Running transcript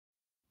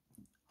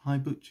Hi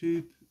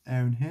BookTube,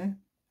 Aaron here.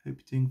 Hope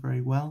you're doing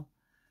very well.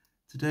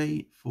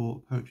 Today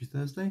for Poetry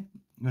Thursday,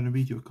 I'm going to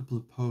read you a couple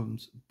of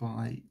poems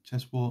by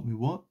Czesław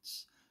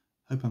Miłosz.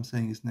 Hope I'm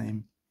saying his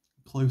name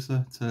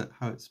closer to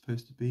how it's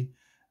supposed to be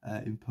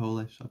in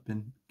Polish. I've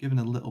been given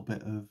a little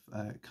bit of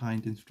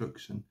kind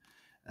instruction,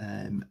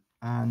 and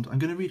I'm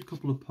going to read a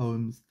couple of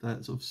poems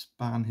that sort of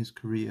span his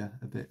career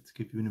a bit to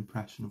give you an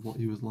impression of what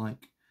he was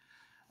like.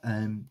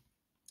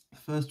 The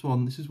first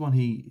one, this is one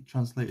he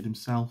translated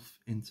himself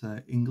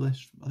into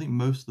English. I think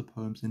most of the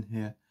poems in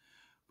here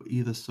were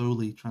either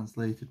solely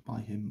translated by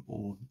him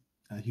or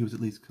he was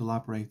at least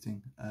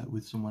collaborating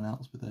with someone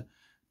else, with a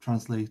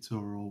translator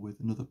or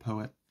with another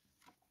poet.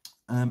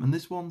 And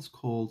this one's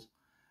called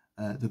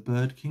The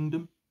Bird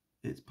Kingdom.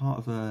 It's part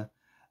of a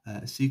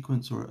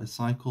sequence or a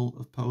cycle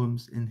of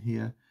poems in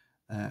here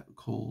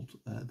called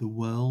The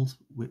World,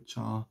 which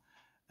are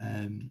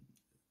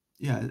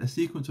a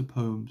sequence of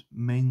poems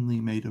mainly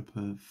made up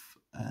of,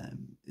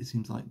 it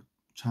seems like,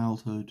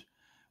 childhood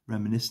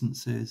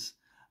reminiscences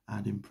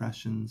and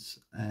impressions.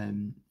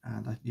 And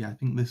I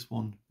think this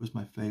one was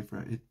my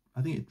favourite.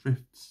 I think it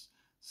drifts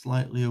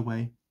slightly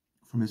away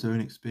from his own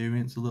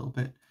experience a little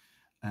bit.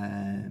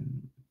 I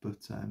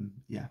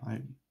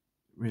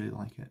really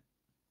like it.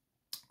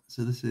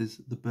 So this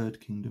is The Bird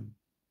Kingdom.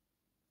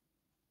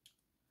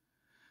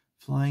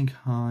 Flying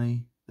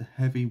high, the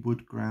heavy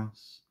wood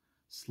grouse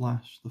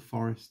slash the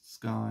forest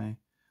sky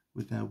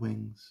with their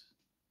wings,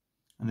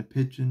 and a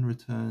pigeon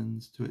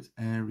returns to its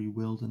airy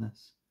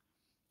wilderness,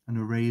 and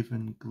a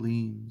raven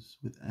gleams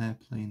with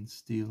airplane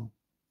steel.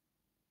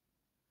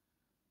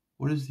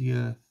 What is the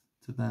earth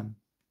to them?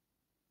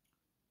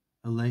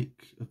 A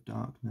lake of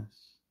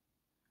darkness.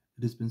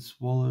 It has been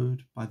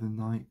swallowed by the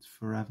night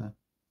forever.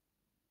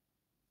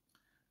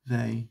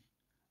 They,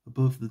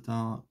 above the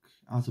dark,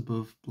 as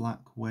above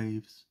black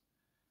waves,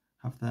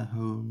 have their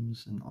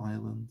homes and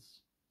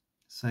islands,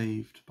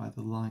 saved by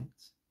the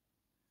light.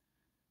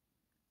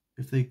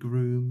 If they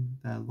groom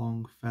their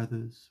long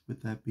feathers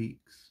with their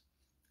beaks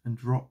and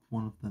drop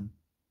one of them,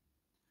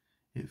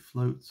 it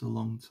floats a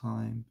long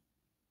time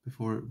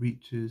before it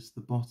reaches the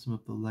bottom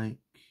of the lake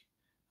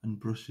and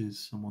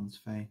brushes someone's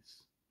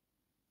face,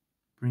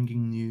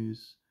 bringing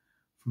news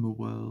from a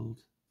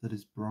world that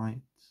is bright,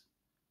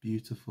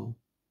 beautiful,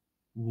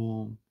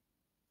 warm,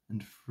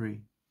 and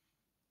free.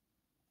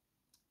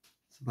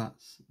 So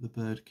that's The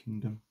Bird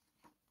Kingdom.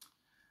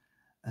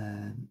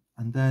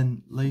 And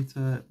then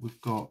later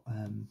we've got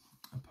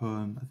a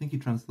poem. I think he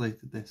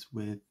translated this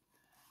with,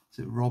 is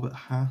it Robert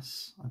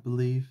Hass, I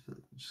believe?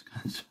 Just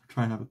kind of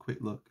try and have a quick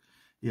look.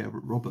 Yeah,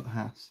 Robert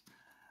Hass.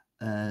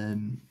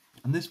 And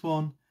this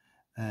one,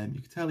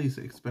 you can tell he's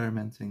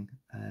experimenting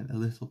a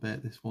little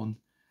bit. This one,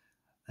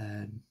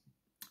 I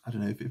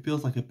don't know, if it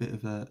feels like a bit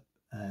of a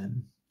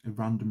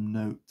random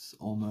notes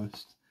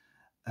almost.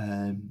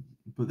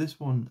 But this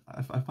one,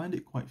 I find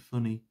it quite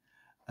funny.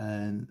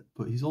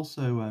 But he's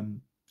also,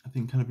 I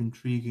think, kind of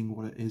intriguing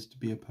what it is to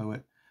be a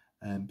poet,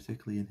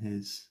 particularly in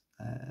his,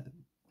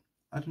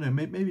 I don't know,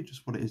 maybe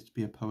just what it is to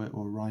be a poet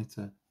or a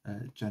writer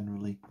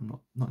generally. I'm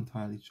not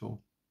entirely sure.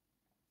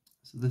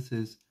 So this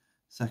is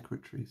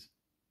Secretaries.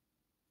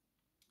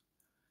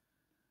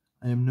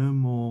 I am no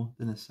more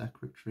than a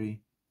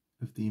secretary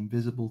of the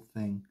invisible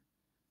thing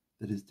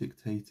that is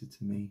dictated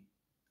to me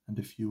and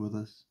a few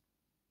others.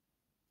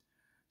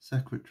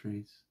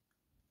 Secretaries,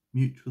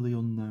 mutually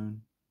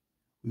unknown,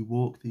 we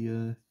walk the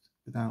earth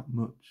without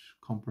much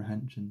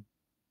comprehension,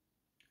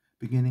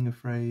 beginning a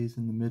phrase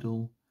in the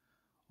middle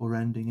or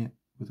ending it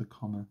with a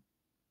comma.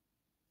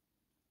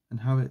 And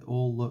how it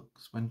all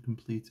looks when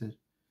completed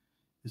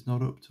is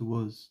not up to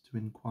us to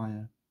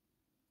inquire.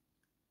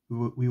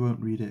 We won't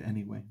read it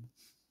anyway.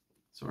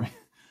 Sorry,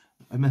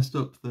 I messed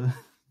up the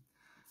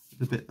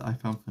bit that I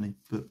found funny,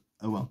 but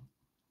oh well.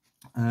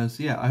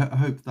 So yeah, I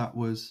hope that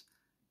was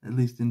at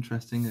least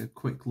interesting, a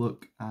quick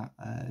look at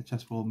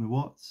Czesław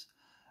Miłosz.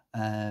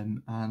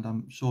 And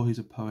I'm sure he's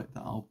a poet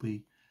that I'll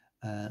be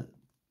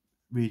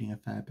reading a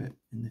fair bit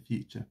in the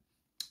future.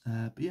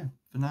 But yeah,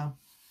 for now,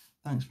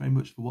 thanks very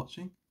much for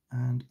watching,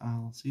 and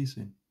I'll see you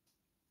soon.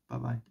 Bye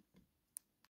bye.